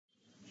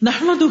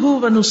نحمده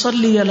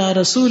ونصلي على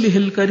رسوله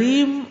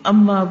الكريم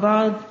اما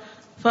بعد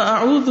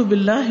فاعوذ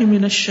بالله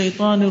من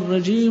الشيطان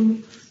الرجيم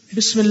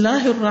بسم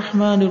الله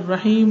الرحمن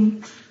الرحيم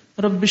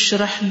رب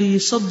اشرح لي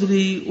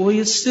صدري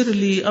ويسر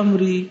لي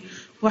امري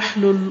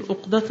واحلل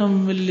عقدة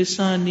من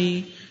لساني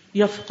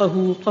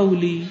يفقهوا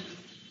قولي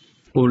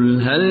قل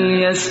هل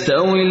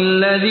يستوي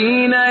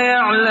الذين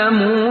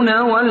يعلمون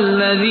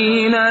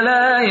والذين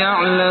لا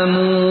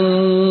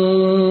يعلمون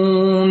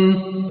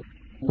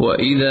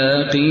وإذا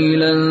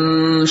قيل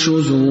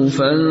انشزوا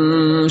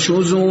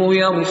فانشزوا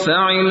يرفع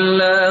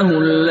الله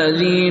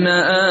الذين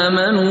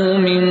آمنوا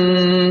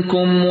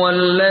منكم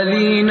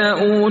والذين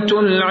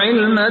أوتوا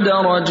العلم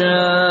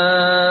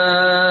درجات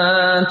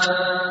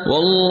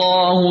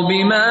والله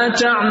بما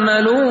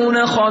تعملون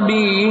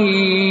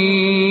خبير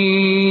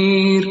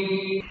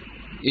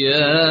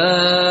يا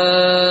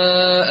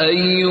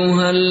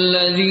أيها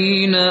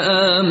الذين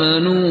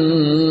آمنوا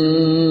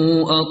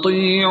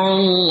أطيعوا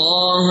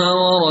الله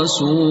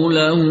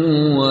ورسوله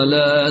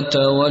ولا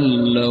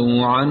تولوا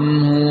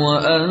عنه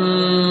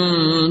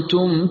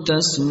وأنتم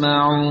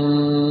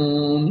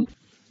تسمعون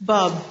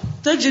باب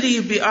تجری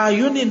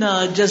بأعیننا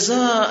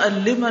جزاء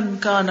لمن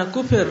کان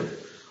کفر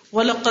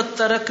ولقد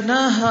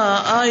ترکناها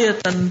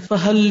آیة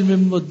فهل من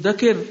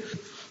مدکر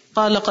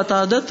قال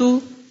قتادة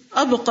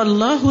ابقى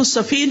الله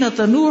سفینة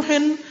نوح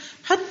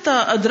حتى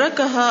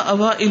ادرکها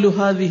اوائل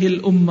هذه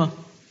الامة۔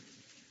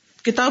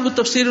 کتاب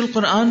تفسیر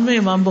القرآن میں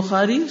امام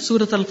بخاری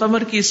سورۃ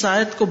القمر کی اس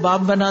آیت کو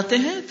باب بناتے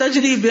ہیں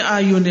تجری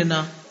بأعیننا،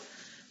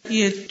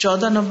 یہ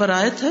 14 نمبر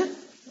آیت ہے۔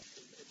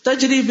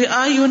 تجری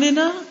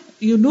بأعیننا،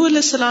 یہ نوح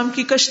علیہ السلام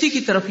کی کشتی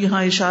کی طرف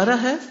یہاں اشارہ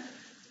ہے۔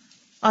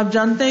 آپ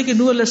جانتے ہیں کہ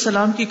نوح علیہ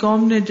السلام کی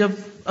قوم نے جب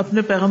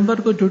اپنے پیغمبر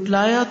کو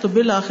جھٹلایا تو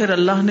بالآخر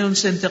اللہ نے ان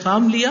سے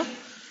انتقام لیا،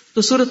 تو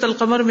سورۃ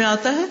القمر میں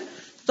آتا ہے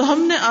تو ہم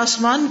نے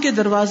آسمان کے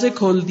دروازے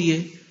کھول دیے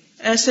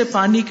ایسے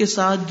پانی کے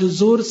ساتھ جو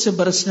زور سے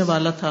برسنے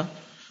والا تھا،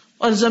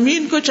 اور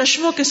زمین کو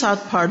چشموں کے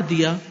ساتھ پھاڑ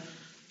دیا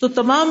تو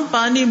تمام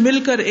پانی مل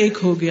کر ایک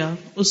ہو گیا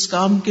اس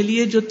کام کے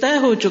لیے جو طے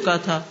ہو چکا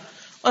تھا،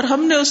 اور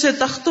ہم نے اسے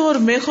تختوں اور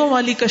میخوں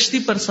والی کشتی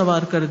پر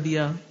سوار کر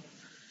دیا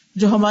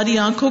جو ہماری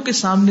آنکھوں کے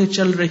سامنے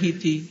چل رہی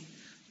تھی،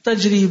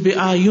 تجری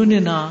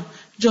بأعیننا،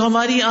 جو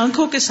ہماری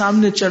آنکھوں کے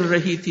سامنے چل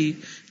رہی تھی،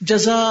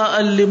 جزاء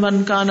لمن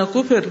کان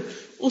کفر،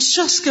 اس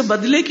شخص کے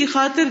بدلے کی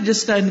خاطر جس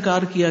کا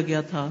انکار کیا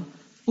گیا تھا۔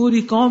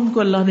 پوری قوم کو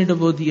اللہ نے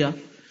ڈبو دیا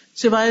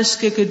سوائے اس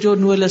کے کہ جو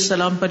نوح علیہ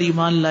السلام پر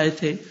ایمان لائے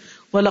تھے۔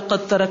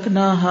 وَلَقَدْ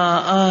تَرَكْنَاهَا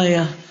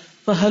آیَةً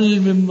فَهَلْ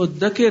مِن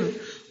مُدَّکِرٍ،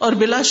 اور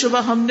بلا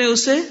شبہ ہم نے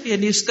اسے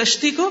یعنی اس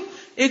کشتی کو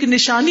ایک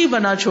نشانی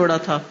بنا چھوڑا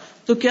تھا،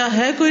 تو کیا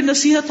ہے کوئی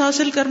نصیحت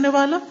حاصل کرنے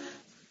والا؟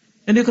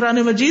 یعنی قرآن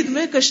مجید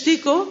میں کشتی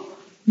کو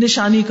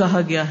نشانی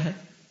کہا گیا ہے،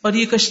 اور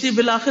یہ کشتی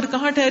بالآخر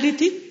کہاں ٹھہری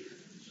تھی؟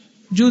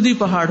 جودی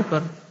پہاڑ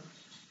پر۔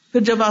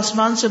 پھر جب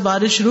آسمان سے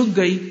بارش رک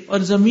گئی اور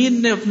زمین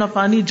نے اپنا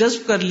پانی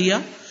جذب کر لیا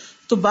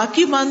تو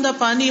باقی ماندہ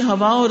پانی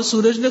ہوا اور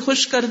سورج نے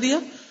خشک کر دیا،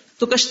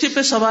 تو کشتی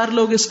پہ سوار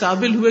لوگ اس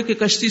قابل ہوئے کہ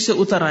کشتی سے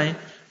اتر آئیں،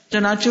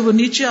 چنانچہ وہ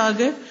نیچے آ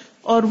گئے،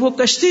 اور وہ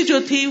کشتی جو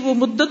تھی وہ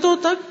مدتوں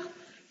تک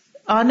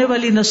آنے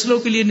والی نسلوں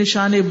کے لیے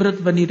نشان عبرت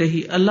بنی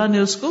رہی، اللہ نے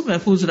اس کو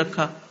محفوظ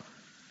رکھا۔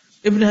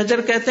 ابن حجر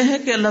کہتے ہیں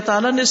کہ اللہ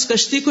تعالیٰ نے اس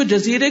کشتی کو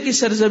جزیرے کی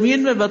سرزمین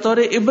میں بطور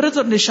عبرت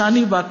اور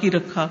نشانی باقی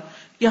رکھا،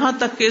 یہاں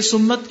تک کہ اس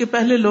امت کے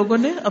پہلے لوگوں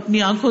نے اپنی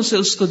آنکھوں سے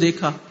اس کو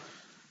دیکھا۔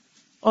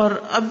 اور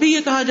اب بھی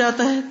یہ کہا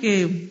جاتا ہے کہ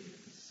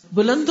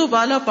بلند و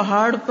بالا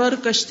پہاڑ پر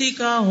کشتی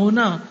کا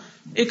ہونا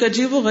ایک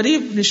عجیب و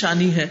غریب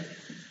نشانی ہے،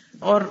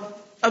 اور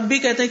اب بھی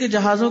کہتے ہیں کہ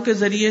جہازوں کے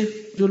ذریعے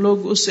جو لوگ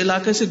اس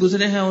علاقے سے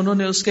گزرے ہیں انہوں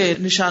نے اس کے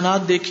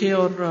نشانات دیکھے،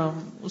 اور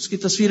اس کی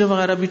تصویریں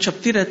وغیرہ بھی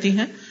چھپتی رہتی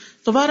ہیں۔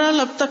 تو بہرحال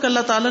اب تک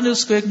اللہ تعالیٰ نے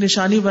اس کو ایک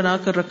نشانی بنا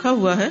کر رکھا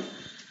ہوا ہے۔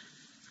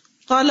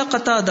 قال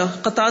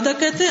قتادہ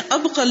کہتے ہیں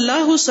ابقى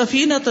اللہ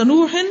سفینۃ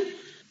نوح،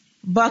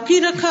 باقی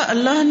رکھا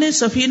اللہ نے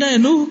سفینہ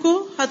نوح کو،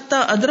 حتی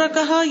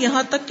ادرکہا،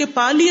 یہاں تک کہ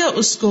پا لیا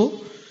اس کو،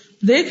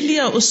 دیکھ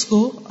لیا اس کو،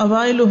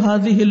 اوائل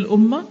هذه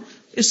الامہ،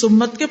 اس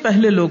امت کے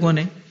پہلے لوگوں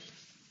نے۔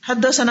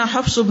 حدثنا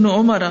حفص بن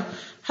عمر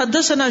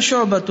حدثنا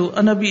شعبۃ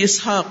عن ابی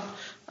اسحاق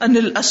عن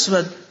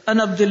الاسود عن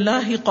عبد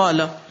اللہ قال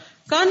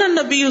کان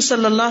النبی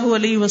صلی اللہ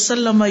علیہ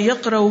وسلم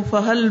یقرأ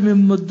فهل من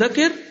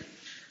مدکر۔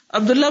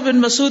 عبداللہ بن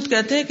مسعود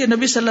کہتے ہیں کہ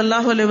نبی صلی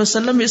اللہ علیہ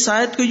وسلم اس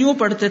آیت کو یوں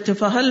پڑھتے تھے،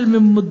 فَهَلْ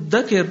مِن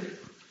مُدَّکِرٍ،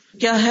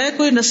 کیا ہے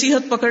کوئی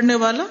نصیحت پکڑنے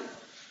والا؟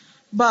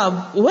 باب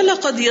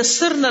وَلَقَدْ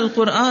يَسَّرْنَا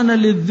الْقُرْآنَ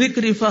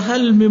لِلذِّكْرِ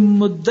فَهَلْ مِن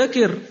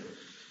مُدَّکِرٍ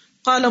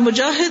قال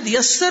مجاہد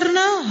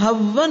یسرنا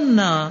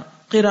ہوننا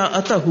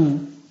قراءتہ۔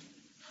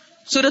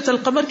 سورۃ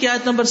القمر کی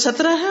آیت نمبر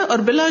 17 ہے، اور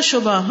بلا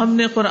شبہ ہم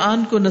نے قرآن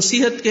کو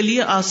نصیحت کے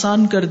لیے آسان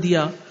کر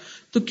دیا،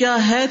 تو کیا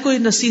ہے کوئی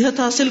نصیحت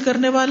حاصل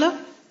کرنے والا؟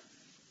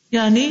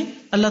 یعنی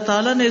اللہ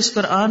تعالیٰ نے اس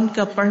قرآن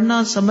کا پڑھنا،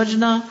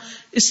 سمجھنا،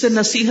 اس سے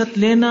نصیحت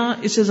لینا،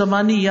 اسے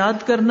زبانی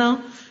یاد کرنا،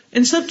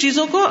 ان سب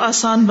چیزوں کو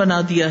آسان بنا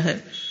دیا ہے،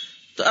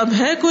 تو اب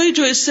ہے کوئی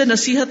جو اس سے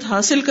نصیحت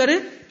حاصل کرے؟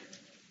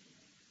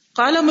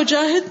 قال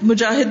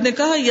مجاہد نے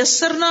کہا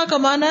یسرنا کا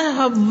معنی ہے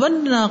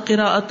ہوننا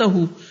قراءتہ،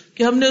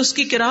 کہ ہم نے اس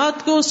کی قراءت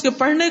کو، اس کے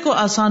پڑھنے کو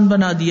آسان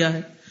بنا دیا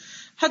ہے۔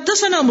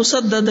 حدثنا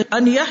مسدد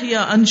عن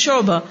یحییٰ عن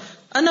شعبہ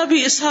عن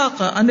ابی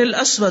اسحاق عن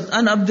الاسود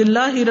عن عبد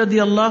اللہ رضی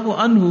اللہ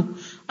عنہ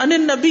عن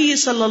النبی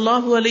صلی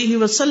اللہ علیہ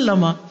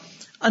وسلم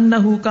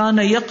انہ کان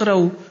یقرأ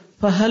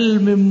فہل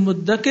من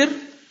مدکر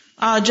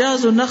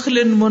اعجاز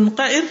نخل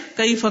منقعر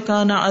کیف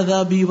کان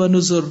عذابی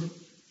ونذر،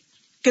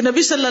 کہ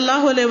نبی صلی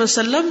اللہ علیہ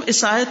وسلم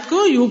اس آیت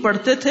کو یوں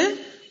پڑھتے تھے،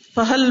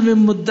 فہل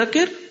من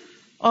مدکر،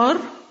 اور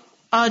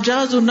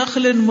اعجاز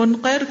نخل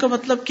منقعر کا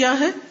مطلب کیا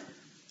ہے؟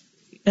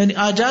 یعنی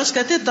اعجاز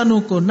کہتے ہیں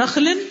تنوں کو،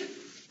 نخل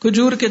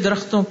کھجور کے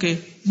درختوں کے،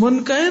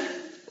 منقعر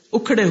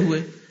اکھڑے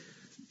ہوئے،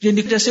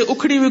 یعنی جیسے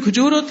اکھڑی ہوئی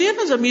کھجور ہوتی ہے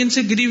نا، زمین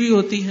سے گری ہوئی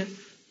ہوتی ہے،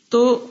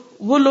 تو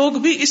وہ لوگ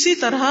بھی اسی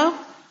طرح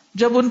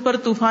جب ان پر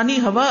طوفانی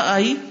ہوا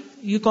آئی،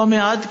 یہ قوم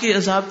عاد کے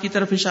عذاب کی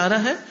طرف اشارہ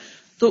ہے،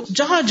 تو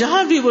جہاں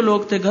جہاں بھی وہ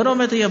لوگ تھے، گھروں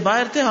میں تھے یا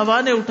باہر تھے، ہوا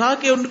نے اٹھا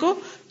کے ان کو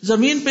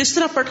زمین پہ اس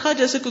طرح پٹخا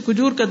جیسے کوئی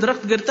کھجور کا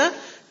درخت گرتا ہے،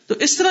 تو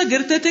اس طرح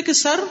گرتے تھے کہ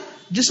سر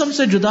جسم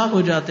سے جدا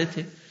ہو جاتے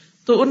تھے.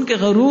 تو ان کے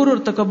غرور اور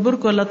تکبر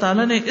کو اللہ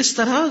تعالیٰ نے اس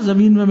طرح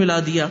زمین میں ملا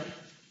دیا.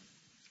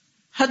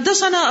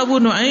 حدثنا ابو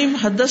نعیم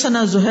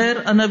حدثنا زہیر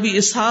عن ابی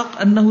اسحاق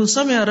انہ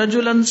سمع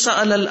رجلا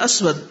سأل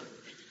الاسود،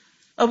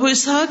 ابو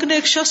اسحاق نے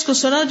ایک شخص کو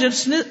سنا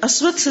جس نے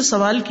اسود سے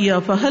سوال کیا،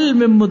 فہل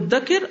من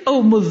مدکر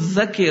او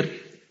مذکر،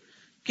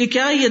 کہ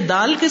کیا یہ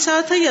دال کے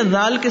ساتھ ہے یا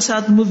ذال کے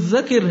ساتھ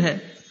مذکر ہے.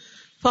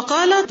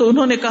 فقالا، تو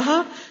انہوں نے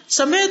کہا،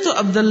 سمعت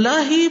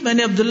عبداللہ، میں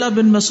نے عبداللہ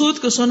بن مسعود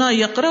کو سنا،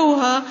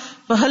 یقرأها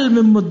فہل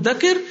من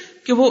مدکر،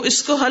 کہ وہ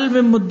اس کو حل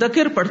من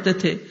مدکر پڑھتے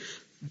تھے،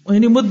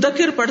 یعنی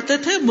مدکر پڑھتے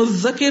تھے،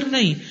 مذکر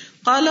نہیں.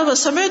 قال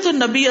وسمعت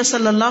النبی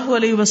صلی اللہ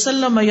علیہ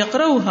وسلم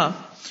یقرأها،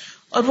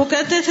 اور وہ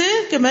کہتے تھے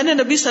کہ میں نے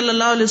نبی صلی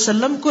اللہ علیہ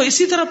وسلم کو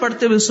اسی طرح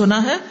پڑھتے ہوئے سنا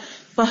ہے،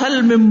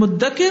 فہل من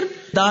مدکر،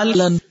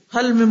 دال،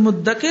 حل من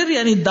مدکر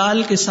یعنی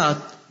دال کے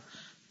ساتھ.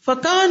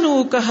 فکانوا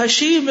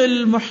کحشیم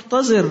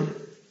المحتضر،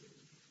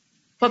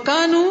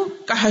 فکانوا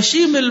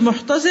کحشیم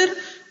المحتضر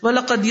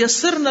ولقد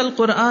یسرنا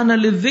القرآن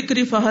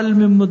للذکر فہل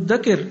من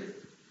مدکر.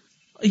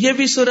 یہ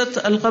بھی سورۃ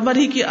القمر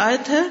ہی کی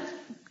آیت ہے.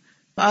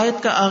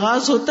 آیت کا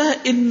آغاز ہوتا ہے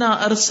انا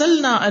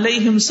ارسلنا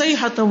علیہم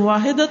صیحۃ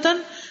واحدۃ،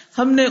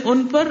 ہم نے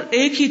ان پر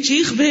ایک ہی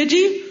چیخ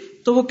بھیجی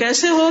تو وہ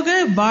کیسے ہو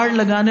گئے؟ باڑ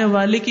لگانے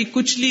والے کی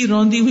کچلی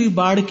روندی ہوئی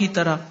باڑ کی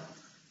طرح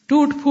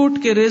ٹوٹ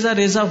پھوٹ کے ریزہ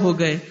ریزہ ہو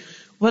گئے.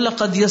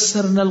 وَلَقَدْ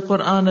يَسَّرْنَا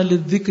الْقُرْآنَ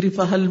لِلذِّكْرِ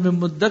فَهَلْ مِن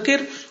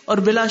مُدَّكِرٍ، اور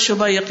بلا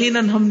شبہ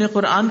یقیناً ہم نے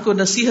قرآن کو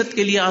نصیحت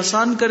کے لیے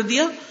آسان کر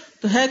دیا،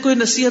 تو ہے کوئی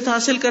نصیحت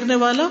حاصل کرنے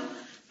والا؟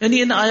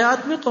 یعنی ان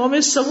آیات میں قوم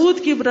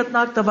سمود کی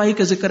عبرتناک تباہی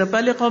کا ذکر ہے،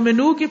 پہلے قوم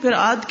نوح کی، پھر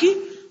عاد کی،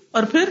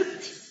 اور پھر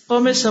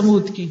قوم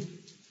سمود کی.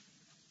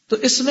 تو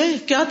اس میں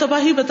کیا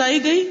تباہی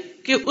بتائی گئی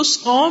کہ اس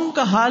قوم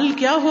کا حال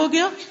کیا ہو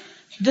گیا.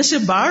 جیسے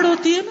باڑ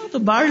ہوتی ہے نا، تو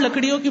باڑ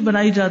لکڑیوں کی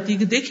بنائی جاتی ہے،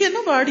 کہ دیکھیے نا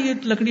باڑ، یہ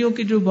لکڑیوں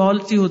کی جو بال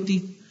سی ہوتی،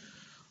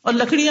 اور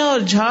لکڑیاں اور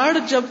جھاڑ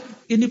جب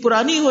یعنی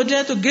پرانی ہو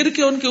جائے تو گر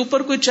کے ان کے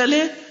اوپر کوئی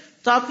چلے،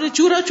 تو آپ نے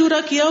چورا چورا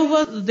کیا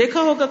ہوا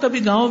دیکھا ہوگا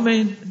کبھی گاؤں میں،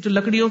 جو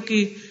لکڑیوں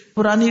کی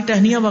پرانی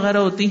ٹہنیاں وغیرہ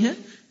ہوتی ہیں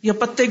یا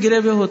پتے گرے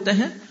ہوئے ہوتے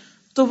ہیں،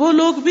 تو وہ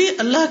لوگ بھی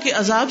اللہ کے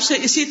عذاب سے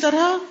اسی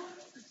طرح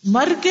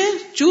مر کے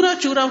چورا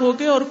چورا ہو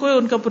گئے، اور کوئی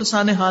ان کا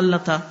پرسان حال نہ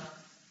تھا.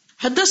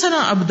 حدثنا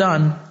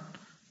عبدان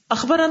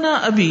اخبرنا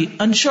ابی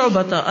عن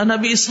شعبۃ عن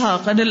ابی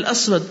اسحاق عن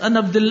الاسود عن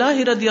عبد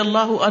اللہ رضی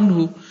اللہ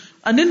عنہ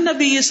عن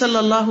النبی صلی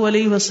اللہ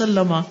علیہ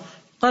وسلم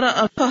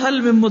قرأ فہل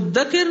من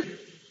مدکر.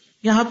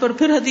 یہاں پر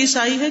پھر حدیث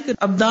آئی ہے کہ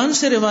عبدان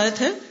سے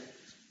روایت ہے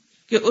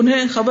کہ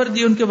انہیں خبر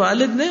دی ان کے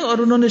والد نے، اور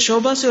انہوں نے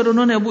شعبہ سے، اور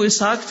انہوں نے ابو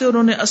اسحاق سے،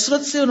 انہوں نے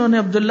اسود سے، انہوں نے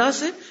عبداللہ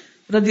سے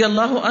رضی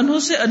اللہ عنہ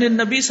سے، عن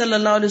النبی صلی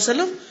اللہ علیہ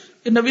وسلم،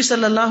 کہ نبی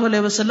صلی اللہ علیہ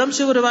وسلم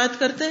سے وہ روایت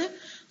کرتے ہیں،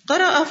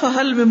 قرأ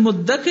فہل من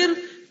مدکر،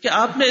 کہ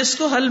آپ نے اس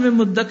کو حل من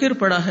مدکر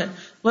پڑھا ہے.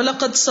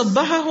 وَلَقَدْ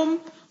صَبَّحَهُمْ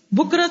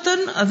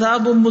بُكْرَةً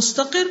عَذَابٌ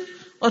مُسْتَقِرٌ،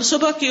 اور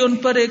صبح کی ان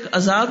پر ایک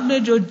عذاب نے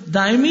جو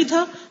دائمی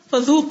تھا،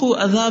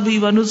 فَذُوقُوا عَذَابِي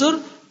وَنُذُرْ،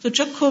 تو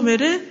چکھو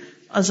میرے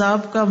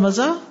عذاب کا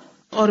مزہ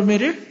اور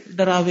میرے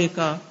ڈراوے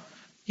کا،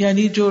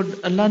 یعنی جو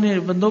اللہ نے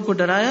بندوں کو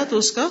ڈرایا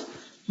تو اس کا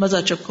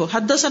مزہ چکھو.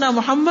 حدثنا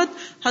محمد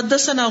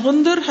حدثنا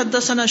غندر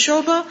حدثنا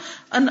شعبہ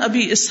عن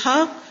ابی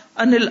اسحاق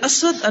عن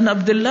الاسود عن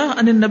عبداللہ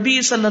عن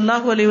النبی صلی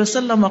اللہ علیہ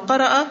وسلم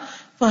قرأ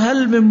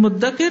فہل من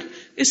مدکر.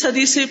 اس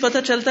حدیث سے پتہ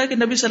چلتا ہے کہ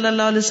نبی صلی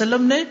اللہ علیہ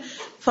وسلم نے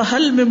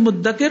فہل من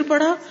مدکر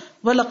پڑھا.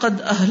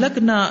 وَلَقَدْ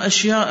أَهْلَكْنَا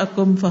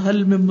أَشْيَاءَكُمْ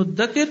فَهَلْ مِن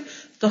مُدَّكِرٍ،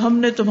 تو ہم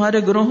نے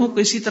تمہارے گروہوں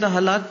کو اسی طرح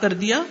ہلاک کر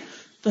دیا،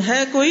 تو ہے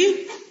کوئی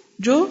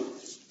جو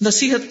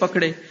نصیحت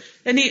پکڑے.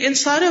 یعنی ان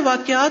سارے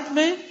واقعات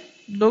میں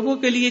لوگوں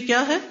کے لیے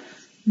کیا ہے؟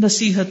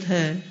 نصیحت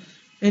ہے.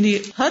 یعنی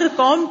ہر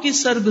قوم کی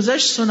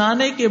سرگزشت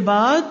سنانے کے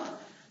بعد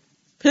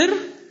پھر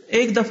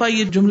ایک دفعہ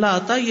یہ جملہ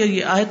آتا،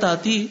 یہ آیت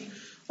آتی،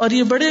 اور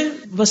یہ بڑے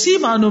وسیع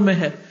معنوں میں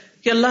ہے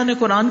کہ اللہ نے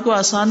قرآن کو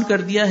آسان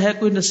کر دیا ہے،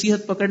 کوئی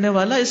نصیحت پکڑنے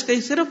والا. اس کا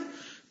صرف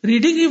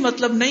ریڈنگ ہی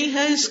مطلب نہیں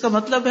ہے، اس کا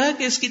مطلب ہے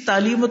کہ اس کی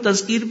تعلیم و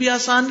تذکیر بھی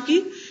آسان کی،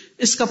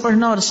 اس کا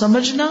پڑھنا اور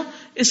سمجھنا،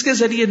 اس کے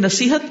ذریعے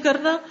نصیحت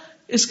کرنا،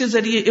 اس کے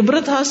ذریعے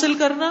عبرت حاصل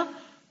کرنا،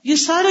 یہ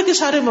سارے کے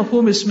سارے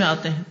مفہوم اس میں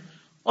آتے ہیں.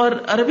 اور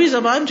عربی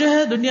زبان جو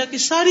ہے دنیا کی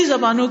ساری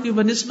زبانوں کی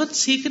بنسبت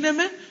سیکھنے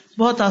میں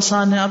بہت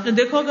آسان ہے. آپ نے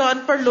دیکھا ہوگا ان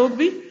پڑھ لوگ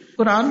بھی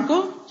قرآن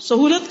کو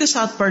سہولت کے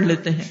ساتھ پڑھ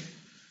لیتے ہیں.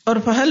 اور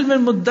فہل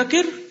من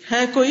مدکر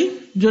ہے کوئی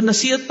جو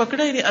نصیحت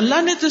پکڑے؟ یعنی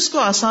اللہ نے تو اس کو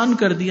آسان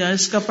کر دیا،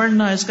 اس کا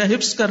پڑھنا، اس کا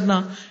حفظ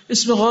کرنا،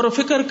 اس میں غور و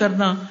فکر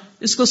کرنا،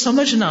 اس کو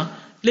سمجھنا،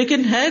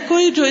 لیکن ہے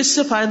کوئی جو اس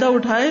سے فائدہ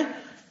اٹھائے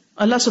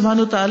اللہ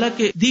سبحانہ وتعالیٰ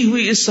کے دی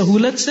ہوئی اس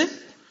سہولت سے؟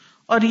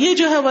 اور یہ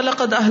جو ہے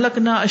وَلَقَدْ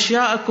أَهْلَكْنَا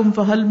أَشْيَاءَكُمْ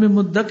فَهَلْ مِن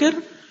مُدَّكِرٍ،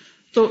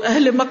 تو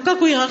اہل مکہ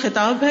کو یہاں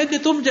خطاب ہے کہ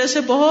تم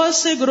جیسے بہت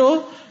سے گروہ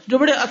جو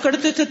بڑے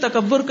اکڑتے تھے،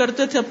 تکبر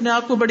کرتے تھے، اپنے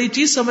آپ کو بڑی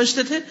چیز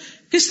سمجھتے تھے،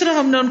 کس طرح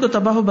ہم نے ان کو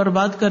تباہ و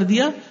برباد کر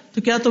دیا،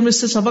 تو کیا تم اس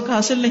سے سبق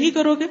حاصل نہیں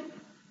کرو گے؟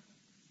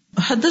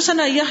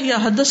 حدثنا یحییٰ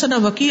حدثنا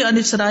وکیع عن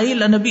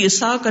اسرائیل عن ابی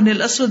اسحاق عن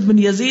الاسود بن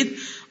یزید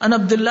عن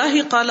عبد اللہ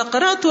قال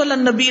قرأت علی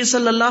النبی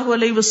صلی اللہ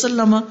علیہ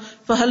وسلم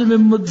فهل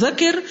من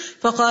مدکر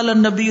فقال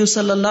النبی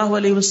صلی اللہ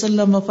علیہ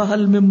وسلم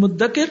فهل من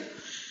مدکر۔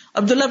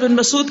 عبداللہ بن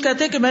مسعود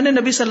کہتے ہیں کہ میں نے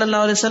نبی صلی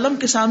اللہ علیہ وسلم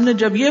کے سامنے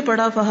جب یہ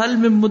پڑھا فہل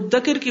من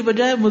مدکر کی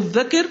بجائے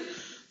مذکر،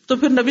 تو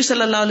پھر نبی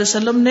صلی اللہ علیہ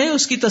وسلم نے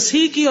اس کی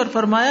تصحیح کی اور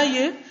فرمایا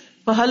یہ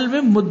فہل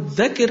من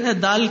مدکر ہے،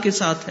 دال کے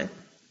ساتھ ہے،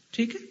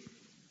 ٹھیک ہے۔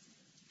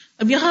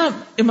 اب یہاں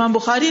امام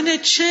بخاری نے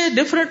 6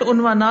 ڈفرنٹ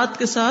عنوانات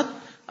کے ساتھ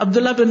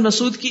عبداللہ بن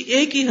مسعود کی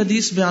ایک ہی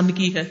حدیث بیان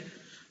کی ہے،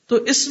 تو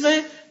اس میں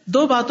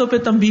 2 باتوں پہ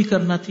تنبیہ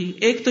کرنا تھی۔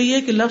 ایک تو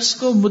یہ کہ لفظ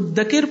کو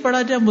مدکر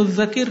پڑھا جائے،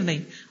 مذکر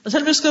نہیں،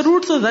 اصل میں اس کا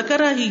روٹ تو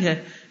ذکرہ ہی ہے،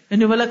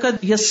 یعنی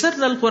وَلَقَدْ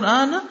يَسَّرْنَا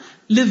الْقُرْآنَ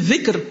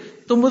لِلذِّكْرِ،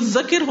 تو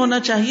مذکر ہونا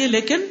چاہیے،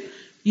 لیکن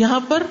یہاں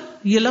پر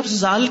یہ لفظ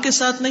زال کے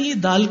ساتھ نہیں،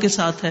 دال کے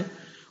ساتھ ہے۔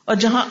 اور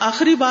جہاں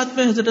آخری بات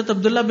میں حضرت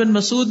عبداللہ بن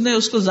مسعود نے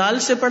اس کو زال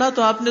سے پڑھا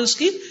تو آپ نے اس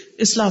کی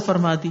اصلاح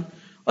فرما دی۔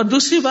 اور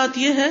دوسری بات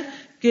یہ ہے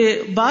کہ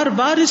بار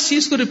بار اس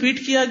چیز کو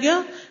ریپیٹ کیا گیا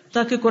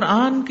تاکہ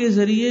قرآن کے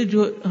ذریعے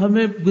جو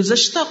ہمیں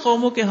گزشتہ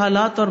قوموں کے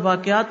حالات اور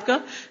واقعات کا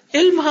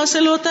علم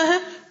حاصل ہوتا ہے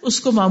اس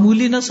کو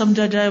معمولی نہ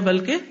سمجھا جائے،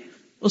 بلکہ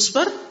اس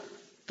پر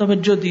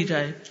توجہ دی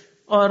جائے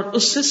اور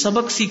اس سے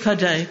سبق سیکھا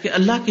جائے کہ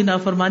اللہ کی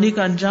نافرمانی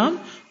کا انجام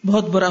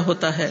بہت برا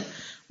ہوتا ہے۔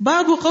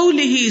 باب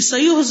قولہ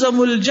سیہزم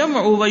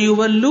الجمع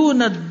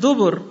ویولون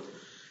الدبر،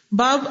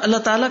 باب اللہ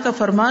تعالیٰ کا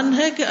فرمان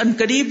ہے کہ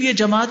عنقریب یہ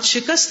جماعت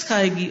شکست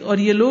کھائے گی اور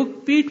یہ لوگ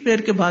پیٹ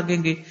پھیر کے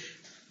بھاگیں گے۔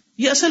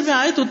 یہ اصل میں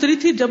آیت اتری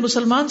تھی جب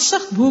مسلمان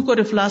سخت بھوک اور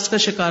افلاس کا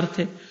شکار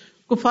تھے،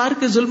 کفار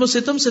کے ظلم و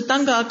ستم سے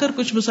تنگ آ کر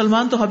کچھ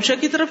مسلمان تو حبشہ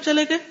کی طرف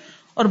چلے گئے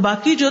اور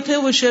باقی جو تھے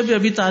وہ شیب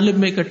ابی طالب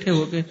میں اکٹھے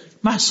ہو گئے،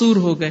 محصور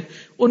ہو گئے،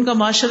 ان کا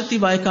معاشرتی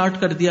بائیکاٹ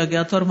کر دیا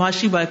گیا تھا اور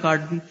معاشی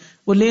بائیکاٹ بھی،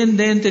 وہ لین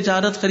دین،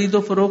 تجارت، خرید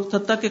و فروخت،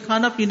 حتیٰ کہ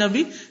کھانا پینا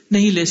بھی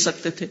نہیں لے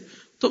سکتے تھے۔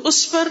 تو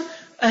اس پر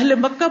اہل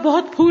مکہ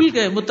بہت پھول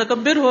گئے،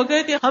 متکبر ہو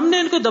گئے کہ ہم نے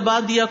ان کو دبا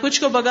دیا، کچھ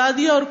کو بگا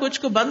دیا اور کچھ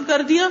کو بند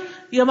کر دیا،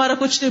 یہ ہمارا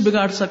کچھ نہیں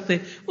بگاڑ سکتے۔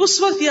 اس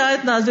وقت یہ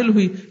آیت نازل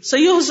ہوئی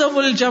سیہزم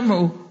الجمع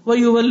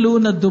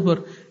ویولون الدبر،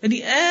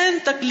 یعنی عین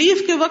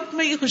تکلیف کے وقت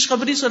میں یہ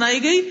خوشخبری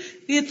سنائی گئی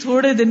کہ یہ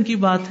تھوڑے دن کی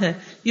بات ہے،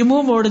 یہ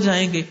منہ موڑ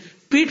جائیں گے،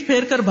 پیٹ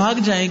پھیر کر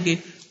بھاگ جائیں گے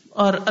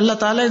اور اللہ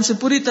تعالیٰ ان سے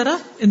پوری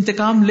طرح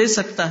انتقام لے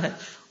سکتا ہے۔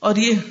 اور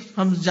یہ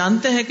ہم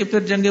جانتے ہیں کہ پھر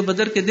جنگ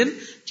بدر کے دن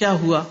کیا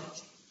ہوا۔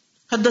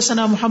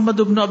 حدثنا محمد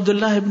بن عبد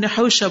الله بن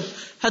حوشب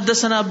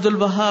حدثنا عبد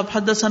الوهاب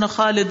حدثنا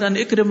خالد عن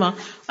اکرمہ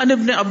عن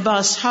ابن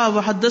عباس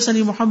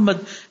وحدثني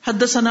محمد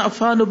حدثنا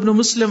عفان بن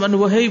مسلم عن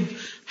وهيب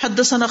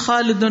حدثنا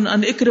خالد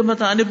عن اکرمہ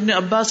عن ابن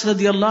عباس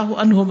رضی اللہ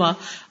عنہما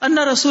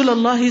ان رسول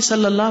اللہ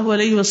صلی اللہ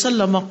علیہ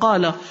وسلم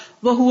قال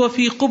وهو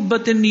في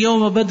قبة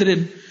يوم بدر،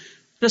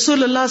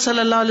 رسول اللہ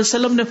صلی اللہ علیہ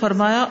وسلم نے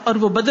فرمایا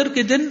اور وہ بدر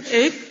کے دن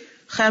ایک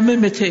خیمے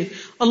میں تھے،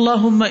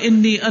 اللہم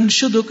انی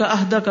انشدک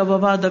عہدک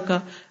ووعدک،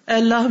 اے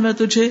اللہ میں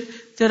تجھے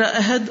تیرا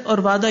عہد اور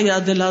وعدہ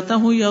یاد دلاتا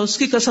ہوں یا اس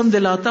کی قسم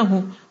دلاتا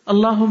ہوں،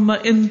 اللہم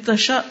ان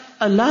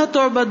تشاء لا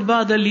تعبد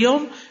بعد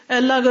اليوم، اے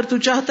اللہ اگر تو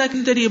چاہتا ہے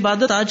کہ تیری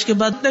عبادت آج کے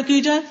بعد نہ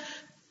کی جائے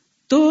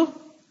تو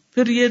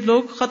پھر یہ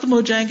لوگ ختم ہو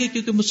جائیں گے،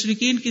 کیونکہ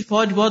مشرکین کی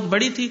فوج بہت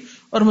بڑی تھی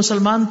اور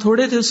مسلمان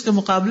تھوڑے تھے اس کے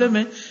مقابلے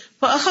میں۔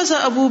 فأخذ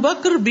ابو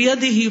بکر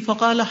بیدہ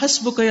فقال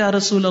حسبک یا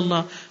رسول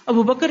اللہ،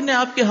 ابو بکر نے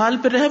آپ کے حال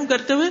پہ رحم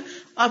کرتے ہوئے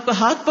آپ کا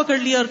ہاتھ پکڑ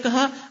لیا اور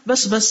کہا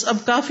بس بس اب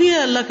کافی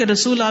ہے اللہ کے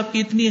رسول آپ کی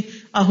اتنی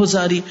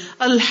آہذاری،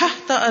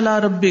 الححت علی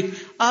ربک،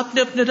 آپ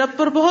نے اپنے رب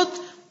پر بہت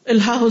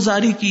الحاح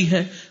زاری کی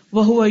ہے،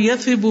 وہو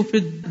یثب فی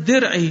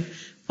الدرع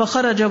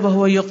فخرج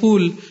وہو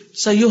یقول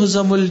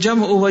سیہزم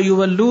الجمع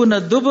ویولون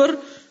الدبر،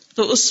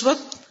 تو اس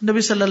وقت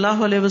نبی صلی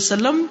اللہ علیہ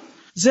وسلم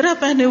زرہ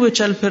پہنے ہوئے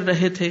چل پھر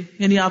رہے تھے،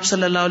 یعنی آپ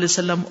صلی اللہ علیہ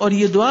وسلم، اور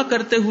یہ دعا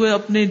کرتے ہوئے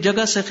اپنی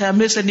جگہ سے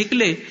خیمے سے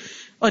نکلے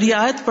اور یہ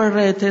آیت پڑھ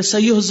رہے تھے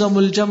سیہزم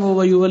الجمع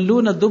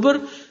ویولون الدبر،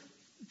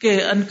 کہ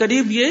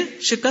عنقریب یہ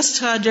شکست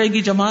کھا جائے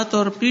گی جماعت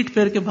اور پیٹ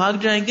پھیر کے بھاگ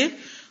جائیں گے۔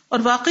 اور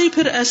واقعی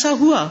پھر ایسا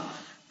ہوا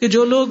کہ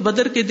جو لوگ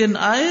بدر کے دن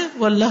آئے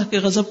وہ اللہ کے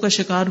غضب کا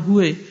شکار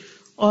ہوئے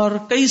اور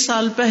کئی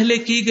سال پہلے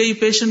کی گئی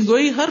پیشن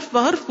گوئی حرف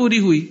بحرف پوری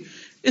ہوئی۔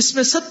 اس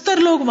میں 70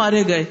 لوگ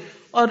مارے گئے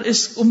اور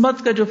اس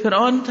امت کا جو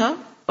فرعون تھا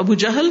ابو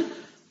جہل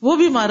وہ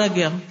بھی مارا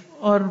گیا،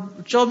 اور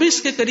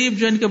 24 کے قریب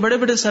جو ان کے بڑے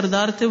بڑے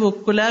سردار تھے وہ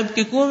کلیب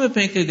کے کنویں میں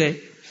پھینکے گئے۔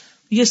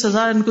 یہ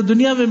سزا ان کو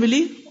دنیا میں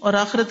ملی اور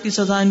آخرت کی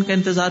سزا ان کا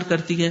انتظار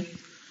کرتی ہے۔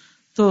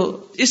 تو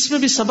اس میں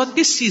بھی سبق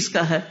کس چیز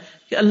کا ہے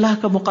کہ اللہ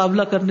کا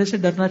مقابلہ کرنے سے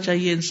ڈرنا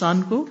چاہیے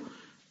انسان کو۔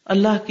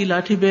 اللہ کی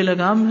لاٹھی بے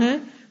لگام ہے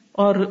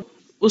اور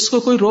اس کو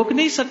کوئی روک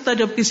نہیں سکتا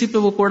جب کسی پہ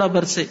وہ کوڑا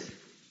برسے۔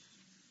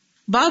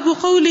 باب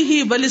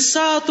قوله بل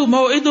الساعة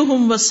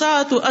موعدهم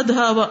والساعة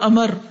أدهى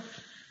وأمر،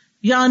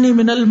 یعنی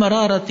من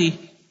المرارتی.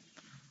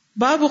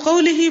 باب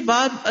قوله،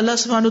 باب اللہ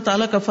سبحانہ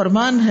وتعالیٰ کا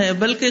فرمان ہے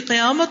بلکہ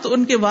قیامت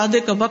ان کے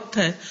وعدے کا وقت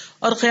ہے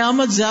اور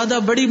قیامت زیادہ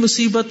بڑی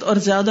مصیبت اور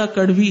زیادہ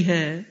کڑوی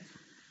ہے.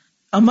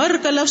 امر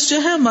کا لفظ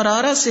جو ہے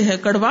مرارہ سے ہے،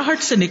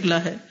 کڑواہٹ سے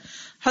نکلا ہے.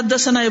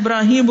 حدثنا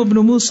ابراہیم بن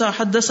موسیٰ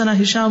حدثنا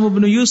ہشام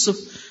بن یوسف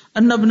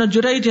ان ابن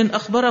جریج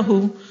اخبرہ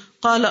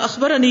قال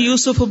اخبرنی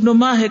یوسف بن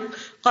ماہک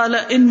قال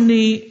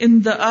انی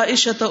عند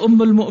عائشہ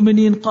ام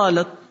المؤمنین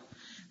قالت،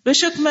 بے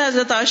شک میں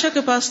حضرت عائشہ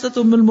کے پاس تھا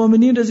تو ام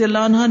المؤمنین رضی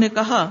اللہ عنہا نے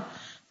کہا،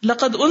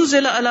 لقد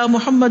انزل علی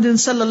محمد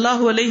صلی اللہ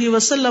علیہ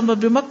وسلم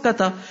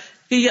بمکہ،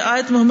 کہ یہ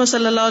آیت محمد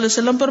صلی اللہ علیہ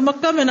وسلم پر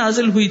مکہ میں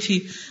نازل ہوئی تھی.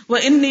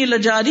 وانی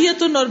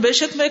لجاریۃ، اور بے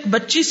شک میں ایک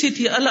بچی سی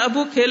تھی،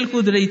 العبو کھیل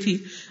کود رہی تھی.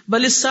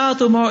 بل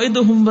الساعۃ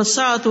موعدہم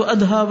والساعۃ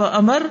ادھیٰ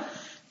وامر،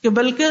 کہ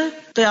بلکہ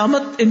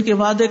قیامت ان کے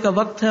وعدے کا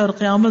وقت ہے اور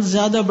قیامت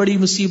زیادہ بڑی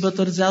مصیبت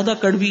اور زیادہ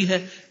کڑوی ہے.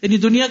 یعنی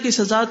دنیا کی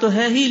سزا تو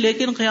ہے ہی،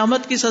 لیکن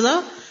قیامت کی سزا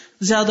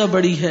زیادہ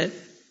بڑی ہے.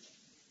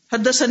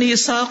 حدثني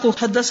اسحاق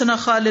حدثنا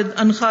خالد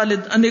عن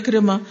خالد عن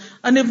اکرمہ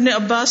عن ابن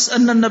عباس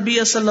ان النبی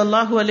صلی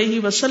اللہ علیہ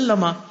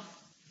وسلم،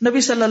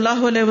 نبی صلی اللہ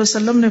علیہ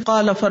وسلم نے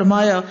قال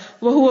فرمایا،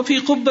 وهو فی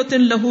قبۃ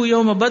له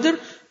یوم بدر،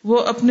 وہ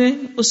اپنے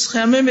اس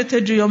خیمے میں تھے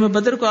جو یوم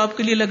بدر کو آپ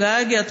کے لیے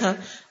لگایا گیا تھا.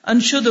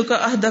 انشدک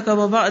عہدک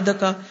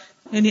ووعدک،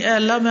 یعنی اے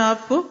اللہ میں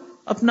آپ کو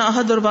اپنا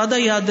عہد اور وعدہ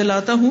یاد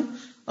دلاتا ہوں.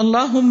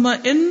 اللہم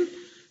ان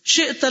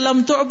شئت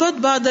لم تعبد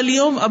بعد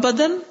اليوم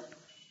ابدا،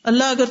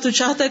 اللہ اگر تو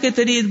چاہتا ہے کہ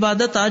تیری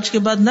عبادت آج کے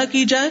بعد نہ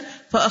کی جائے.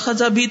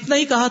 فاخذ بھی اتنا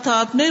ہی کہا تھا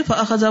آپ نے،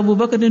 فاخذ ابو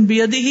بکر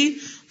بیدہ،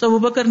 تو ابو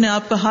بکر نے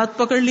آپ کا ہاتھ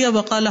پکڑ لیا.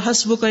 وقال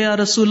حسبک یا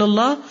رسول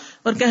اللہ،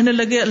 اور کہنے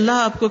لگے اللہ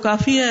آپ کو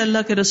کافی ہے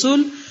اللہ کے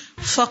رسول.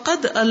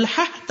 فقد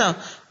الححت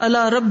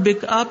علی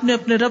ربک، آپ نے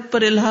اپنے رب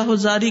پر الحاح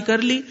جاری کر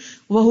لی.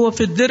 وہو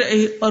فی الدرع،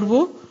 اور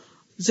وہ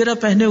زرہ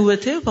پہنے ہوئے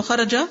تھے.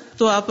 فخرج،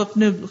 تو آپ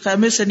اپنے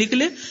خیمے سے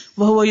نکلے.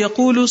 وہو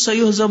یقول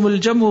سیہزم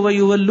الجمع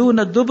ویولون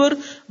الدبر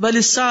بل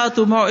الساعۃ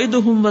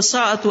موعدہم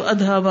والساعۃ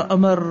ادھیٰ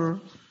وامر.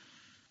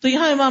 تو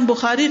یہاں امام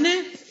بخاری نے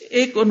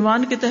ایک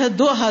عنوان کے تحت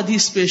دو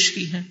احادیث پیش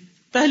کی ہیں.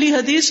 پہلی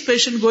حدیث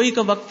پیشن گوئی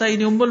کا وقت تھا،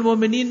 یعنی ام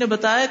المومنین نے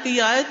بتایا کہ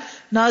یہ آیت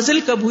نازل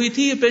کب ہوئی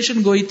تھی، یہ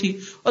پیشن گوئی تھی.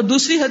 اور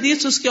دوسری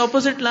حدیث اس کے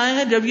اپوزٹ لائے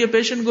ہیں، جب یہ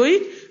پیشن گوئی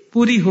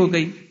پوری ہو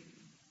گئی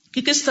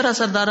کہ کس طرح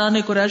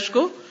سرداران قریش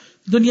کو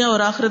دنیا اور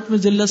آخرت میں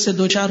ذلت سے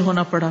دوچار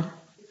ہونا پڑا.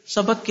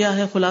 سبق کیا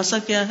ہے، خلاصہ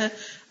کیا ہے؟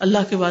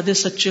 اللہ کے وعدے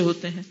سچے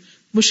ہوتے ہیں.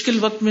 مشکل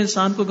وقت میں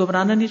انسان کو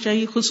گھبرانا نہیں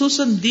چاہیے،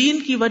 خصوصاً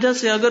دین کی وجہ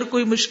سے اگر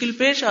کوئی مشکل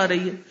پیش آ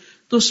رہی ہے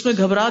تو اس میں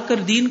گھبرا کر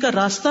دین کا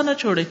راستہ نہ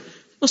چھوڑے،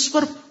 اس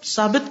پر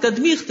ثابت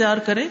قدمی اختیار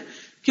کریں،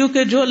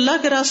 کیونکہ جو اللہ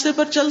کے راستے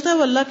پر چلتا ہے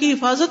وہ اللہ کی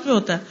حفاظت میں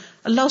ہوتا ہے.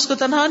 اللہ اس کو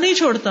تنہا نہیں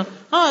چھوڑتا.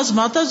 ہاں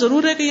آزماتا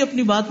ضرور ہے کہ یہ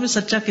اپنی بات میں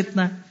سچا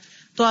کتنا ہے.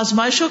 تو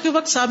آزمائشوں کے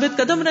وقت ثابت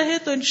قدم رہے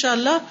تو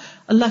انشاءاللہ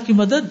اللہ کی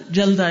مدد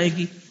جلد آئے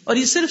گی. اور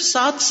یہ صرف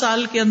 7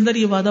 سال کے اندر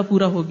یہ وعدہ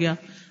پورا ہو گیا.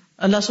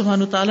 اللہ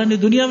سبحانہ وتعالیٰ نے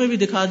دنیا میں بھی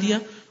دکھا دیا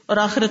اور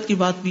آخرت کی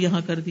بات بھی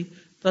یہاں کر دی.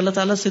 تو اللہ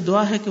تعالیٰ سے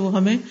دعا ہے کہ وہ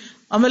ہمیں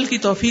عمل کی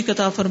توفیق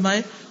عطا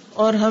فرمائے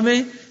اور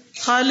ہمیں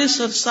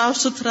خالص اور صاف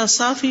ستھرا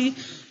صافی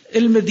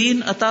علم دین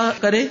عطا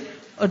کرے،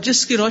 اور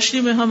جس کی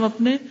روشنی میں ہم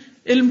اپنے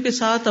علم کے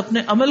ساتھ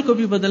اپنے عمل کو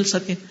بھی بدل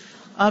سکیں.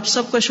 آپ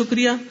سب کا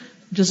شکریہ،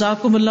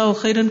 جزاکم اللہ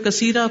خیرا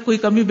کثیرا. کوئی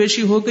کمی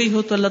بیشی ہو گئی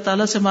ہو تو اللہ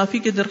تعالیٰ سے معافی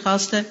کی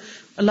درخواست ہے.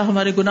 اللہ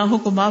ہمارے گناہوں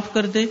کو معاف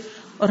کر دے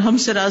اور ہم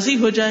سے راضی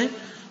ہو جائے.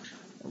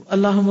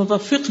 اللہم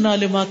وفقنا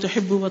لما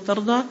تحب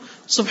وترضى.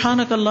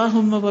 سبحانک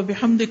اللہم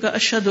وبحمدک،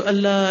 اشہد ان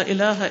لا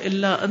الہ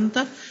الا انت،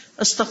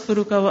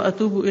 استغفرک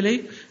واتوب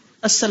الیک.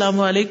 السلام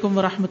علیکم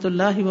ورحمۃ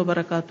اللہ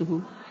وبرکاتہ.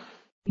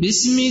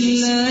 بسم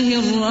اللہ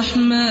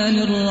الرحمن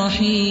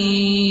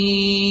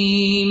الرحیم.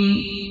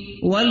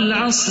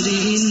 والعصر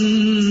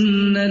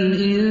ان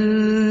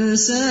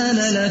الانسان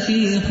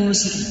لفی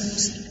خسر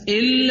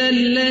الا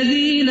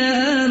الذین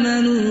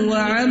آمنوا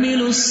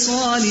وعملوا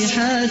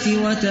الصالحات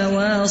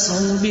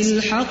وتواصوا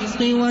بالحق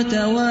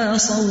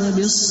وتواصوا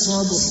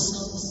بالصبر.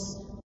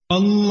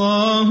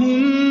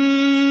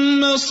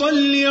 اللهم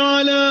صل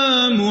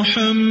على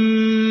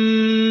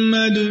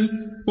محمد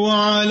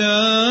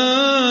وعلى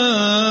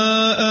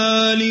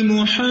آل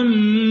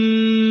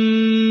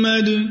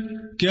محمد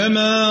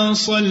كما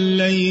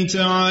صليت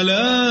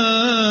على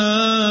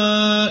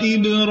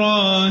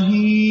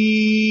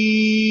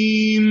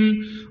إبراهيم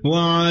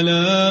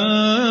وعلى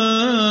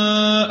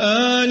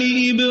آل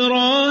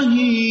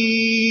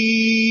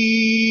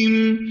إبراهيم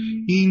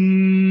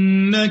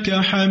إنك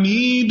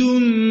حميد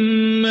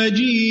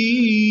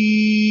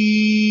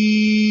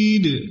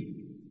مجيد.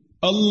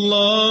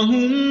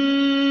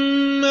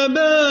 اللهم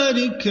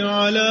بارك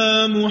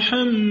على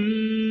محمد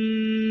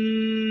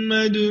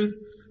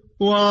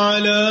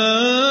وعلى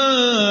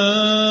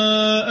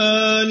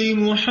آل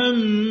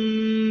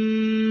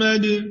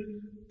محمد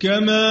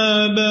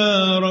كما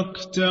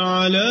باركت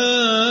على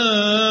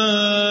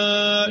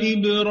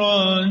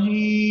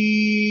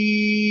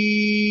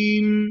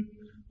إبراهيم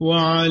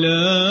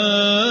وعلى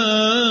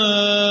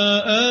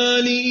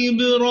آل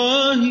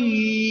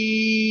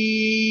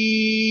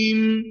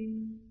إبراهيم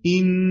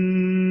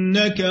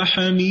إنك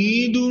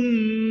حميد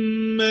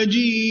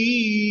مجيد